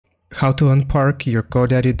How to unpark your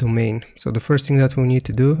GoDaddy domain. So the first thing that we need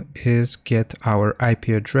to do is get our IP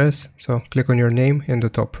address. So click on your name in the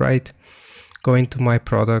top right, go into my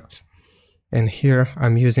products, and here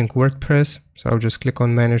I'm using WordPress. So I'll just click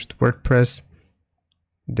on managed WordPress,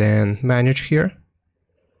 then manage here.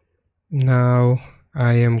 Now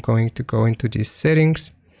I am going to go into these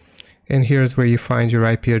settings, and here's where you find your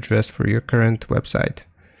IP address for your current website.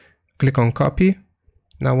 Click on copy.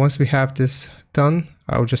 Now once we have this done,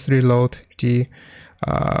 I'll just reload the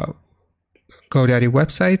GoDaddy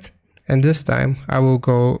website, and this time I will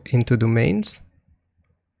go into domains.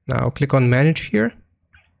 Now click on manage here.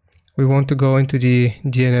 We want to go into the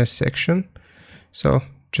DNS section, so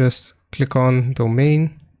just click on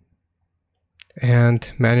domain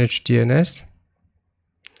and manage DNS.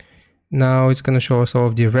 Now it's going to show us all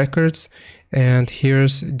of the records, and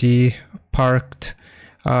here's the parked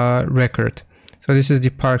record. So this is the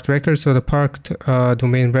parked record. So the parked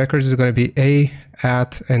domain records is going to be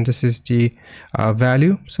and this is the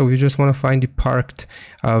value. So we just want to find the parked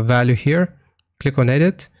value here. Click on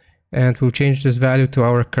edit, and we'll change this value to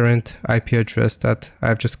our current IP address that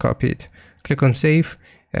I've just copied. Click on save,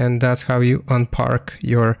 and that's how you unpark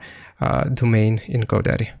your domain in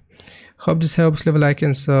GoDaddy. Hope this helps. Leave a like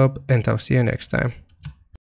and sub, and I'll see you next time.